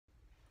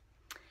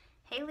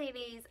Hey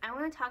ladies, I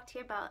want to talk to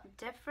you about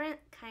different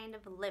kind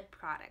of lip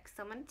products.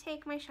 So I'm going to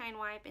take my Shine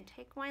Wipe and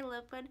take my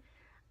liquid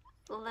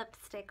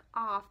lipstick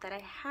off that I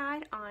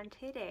had on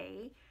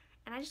today.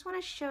 And I just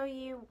want to show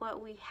you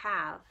what we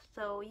have.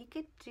 So you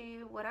could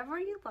do whatever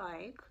you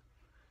like,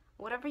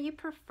 whatever you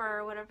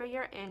prefer, whatever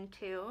you're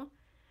into.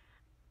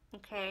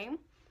 Okay,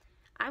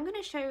 I'm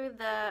going to show you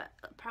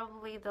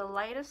probably the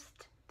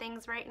lightest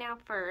things right now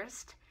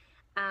first.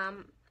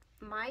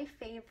 My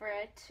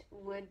favorite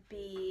would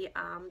be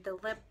the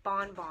lip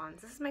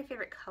bonbons. This is my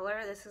favorite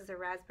color. This is the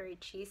raspberry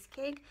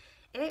cheesecake.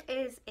 It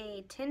is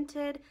a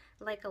tinted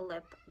like a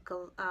lip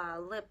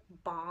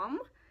balm.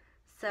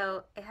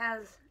 So it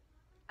has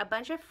a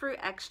bunch of fruit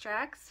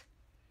extracts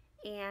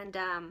and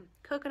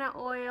coconut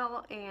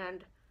oil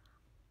and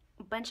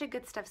a bunch of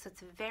good stuff. So it's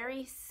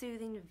very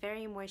soothing,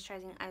 very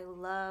moisturizing. I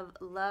love,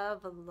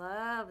 love,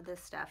 love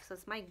this stuff. So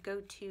it's my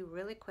go-to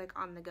really quick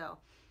on the go.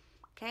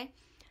 Okay.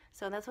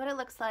 So that's what it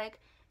looks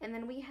like. And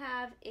then we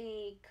have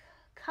a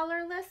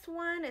colorless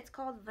one. It's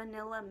called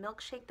Vanilla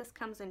Milkshake. This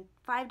comes in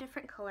 5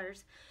 different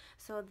colors.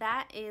 So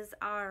that is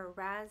our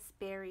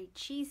raspberry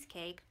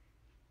cheesecake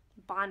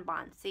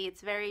bonbon. See,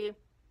 it's very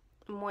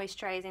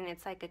moisturizing.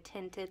 It's like a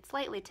tinted,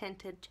 slightly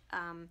tinted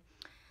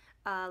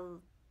uh,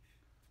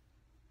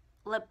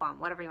 lip balm,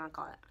 whatever you want to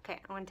call it. Okay,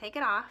 I'm going to take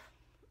it off.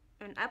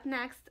 And up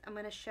next, I'm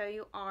going to show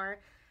you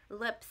our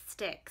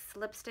lipsticks.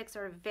 Lipsticks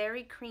are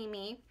very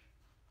creamy.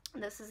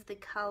 This is the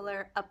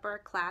color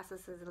Upper Class.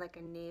 This is like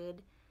a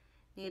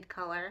nude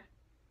color.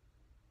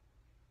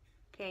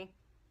 Okay,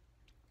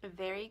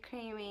 very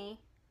creamy.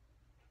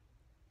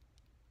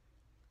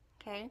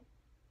 Okay,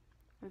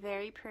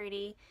 very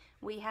pretty.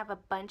 We have a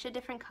bunch of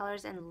different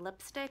colors and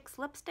lipsticks.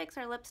 Lipsticks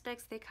are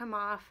lipsticks. They come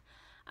off,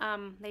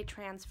 they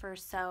transfer,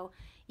 so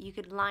you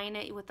could line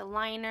it with a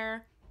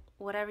liner,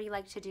 whatever you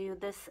like to do.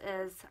 This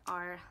is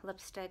our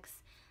lipsticks.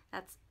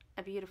 That's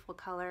a beautiful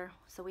color.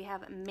 So we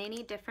have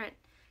many different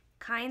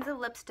kinds of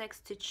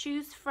lipsticks to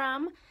choose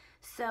from.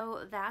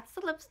 So that's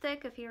the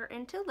lipstick if you're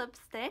into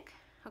lipstick.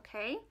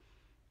 Okay,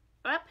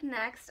 up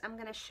next I'm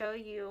going to show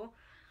you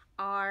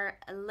our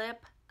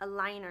lip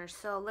liners.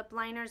 So lip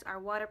liners are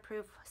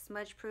waterproof,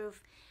 smudge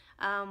proof,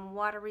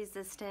 water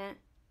resistant.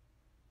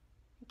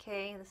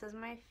 Okay, this is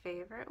my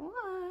favorite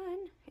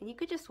one, and you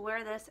could just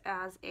wear this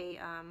as a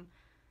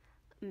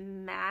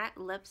matte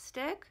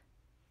lipstick.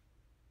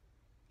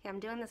 Okay, I'm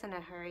doing this in a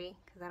hurry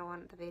because I don't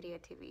want the video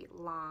to be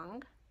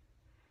long.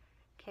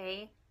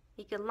 Okay,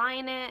 you can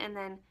line it and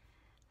then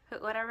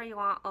put whatever you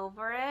want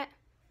over it,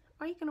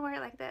 or you can wear it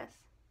like this.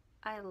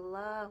 I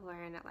love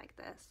wearing it like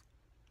this.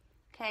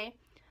 Okay,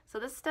 so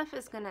this stuff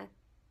is gonna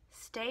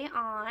stay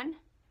on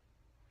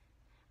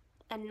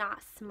and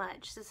not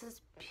smudge. This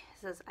is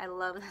I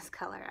love this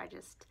color.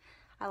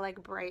 I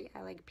like bright,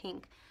 I like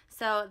pink.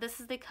 So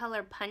this is the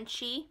color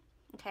Punchy,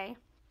 okay,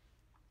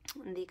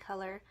 and the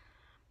color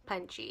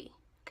Punchy,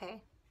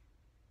 okay.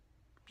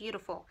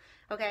 Beautiful.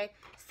 Okay,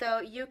 so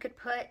you could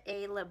put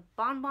a lip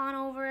bonbon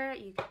over it,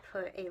 you could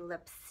put a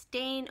lip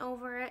stain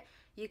over it,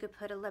 you could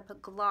put a lip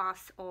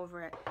gloss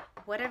over it,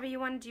 whatever you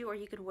want to do, or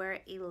you could wear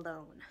it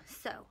alone.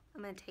 So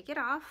I'm going to take it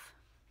off.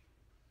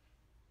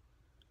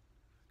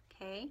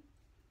 Okay.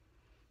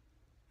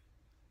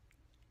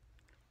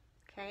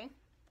 Okay.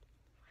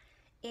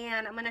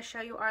 And I'm going to show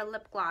you our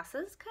lip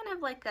glosses, kind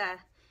of like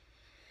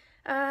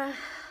a,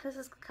 this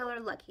is color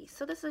Lucky.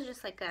 So this is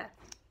just like a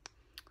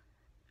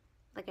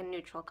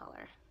neutral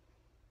color.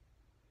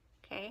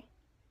 Okay.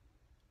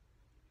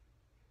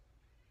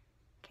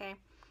 Okay.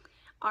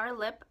 Our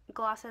lip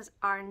glosses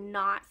are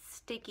not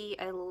sticky.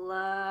 I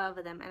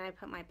love them. And I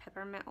put my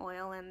peppermint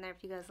oil in there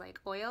if you guys like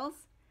oils.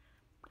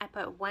 I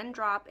put 1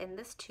 drop in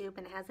this tube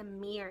and it has a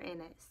mirror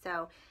in it.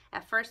 So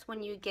at first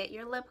when you get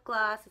your lip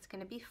gloss, it's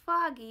going to be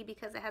foggy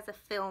because it has a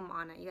film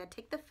on it. You got to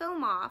take the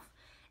film off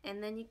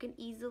and then you can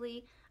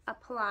easily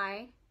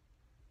apply.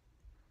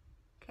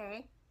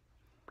 Okay.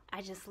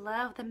 I just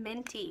love the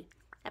minty.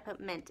 I put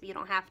mint. You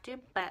don't have to,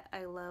 but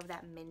I love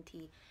that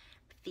minty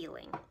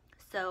feeling.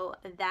 So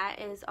that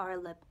is our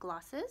lip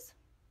glosses.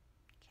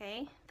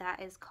 Okay,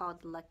 that is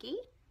called Lucky.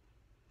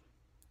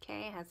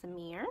 Okay, it has a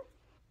mirror.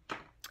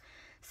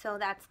 So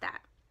that's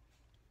that.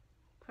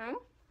 Okay.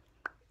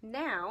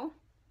 Now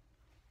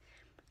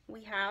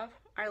we have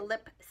our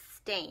lip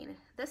stain.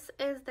 This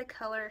is the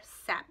color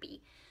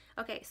Sappy.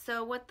 Okay,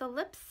 so what the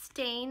lip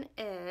stain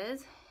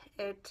is,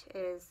 it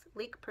is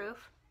leak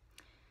proof.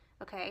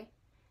 Okay,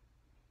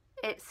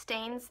 it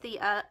stains the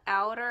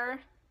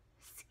outer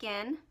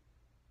skin.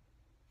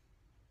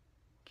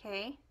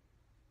 Okay,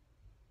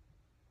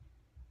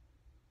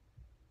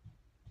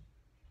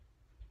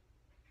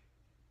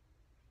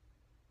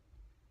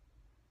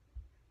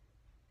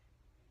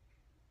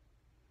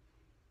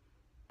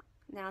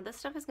 now this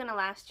stuff is going to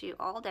last you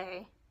all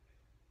day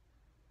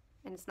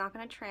and it's not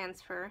going to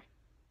transfer,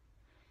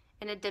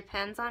 and it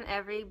depends on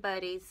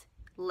everybody's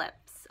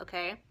lips.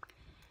 Okay,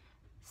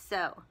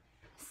 so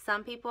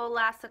some people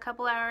last a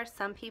couple hours,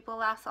 some people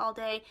last all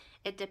day.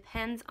 It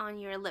depends on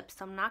your lips.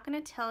 So I'm not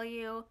going to tell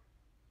you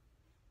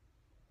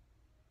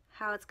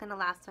how it's going to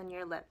last on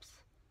your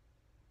lips.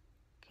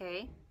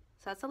 Okay,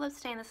 so that's a lip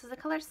stain. This is the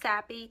color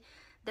Sappy.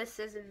 This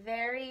is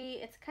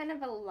it's kind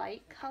of a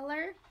light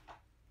color.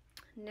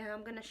 Now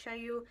I'm going to show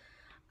you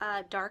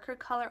a darker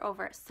color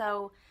over it.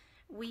 So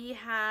we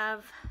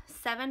have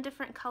 7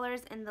 different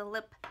colors in the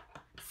lip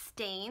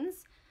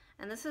stains,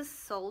 and this is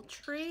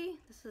sultry.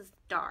 This is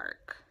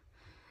dark.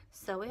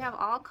 So we have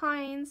all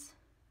kinds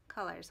of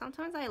colors.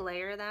 Sometimes I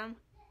layer them.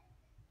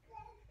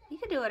 You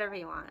can do whatever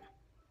you want.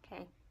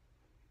 Okay,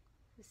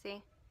 you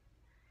see?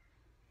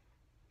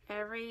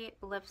 Every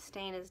lip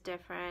stain is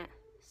different,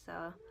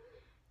 so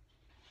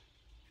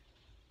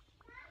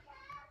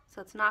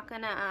it's not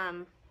gonna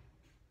I'm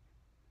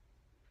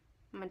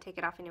gonna take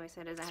it off anyway, so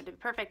it doesn't have to be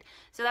perfect.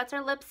 So that's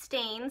our lip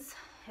stains.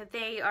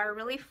 They are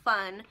really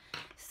fun.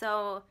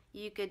 So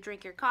you could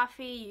drink your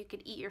coffee, you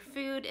could eat your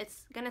food.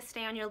 It's gonna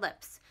stay on your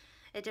lips.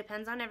 It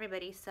depends on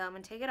everybody. So I'm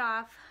gonna take it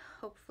off.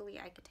 Hopefully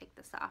I could take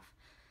this off.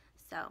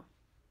 So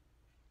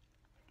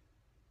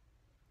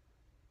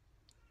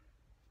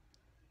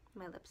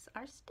my lips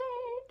are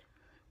stained.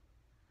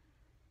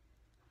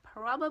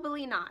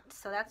 Probably not.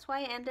 So that's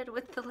why I ended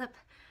with the lip.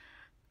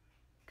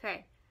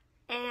 Okay.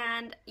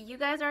 And you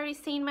guys already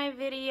seen my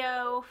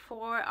video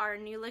for our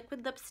new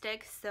liquid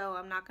lipsticks, so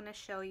I'm not going to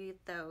show you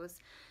those.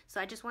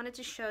 So I just wanted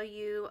to show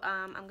you,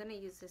 I'm going to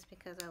use this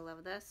because I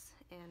love this,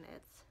 and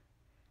it's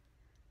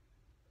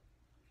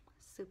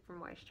super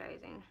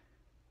moisturizing.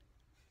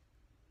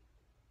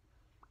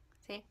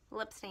 See,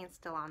 lip stain's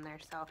still on there,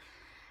 so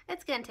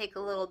it's going to take a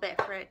little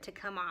bit for it to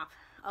come off.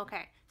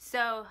 Okay,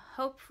 so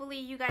hopefully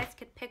you guys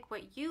could pick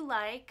what you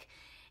like,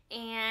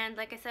 and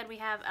like I said, we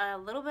have a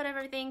little bit of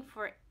everything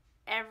for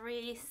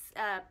every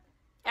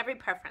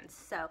preference.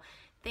 So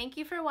thank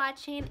you for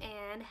watching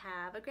and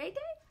have a great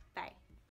day. Bye.